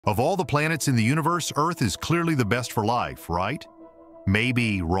Of all the planets in the universe, Earth is clearly the best for life, right?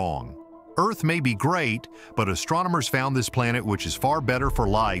 Maybe wrong. Earth may be great, but astronomers found this planet which is far better for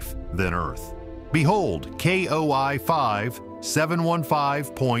life than Earth. Behold, KOI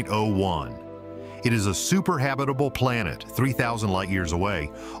 5715.01. It is a super habitable planet, 3,000 light-years away,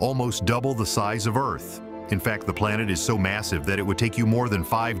 almost double the size of Earth. In fact, the planet is so massive that it would take you more than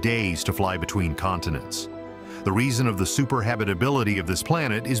 5 days to fly between continents. The reason of the super habitability of this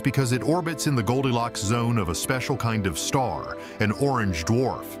planet is because it orbits in the Goldilocks zone of a special kind of star, an orange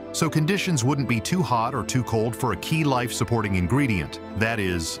dwarf, so conditions wouldn't be too hot or too cold for a key life-supporting ingredient, that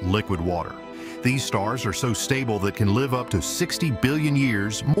is, liquid water. These stars are so stable that can live up to 60 billion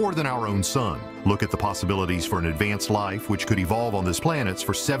years, more than our own sun. Look at the possibilities for an advanced life which could evolve on this planet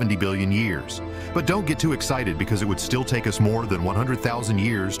for 70 billion years. But don't get too excited because it would still take us more than 100,000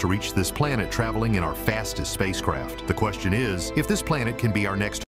 years to reach this planet traveling in our fastest spacecraft. The question is, if this planet can be our next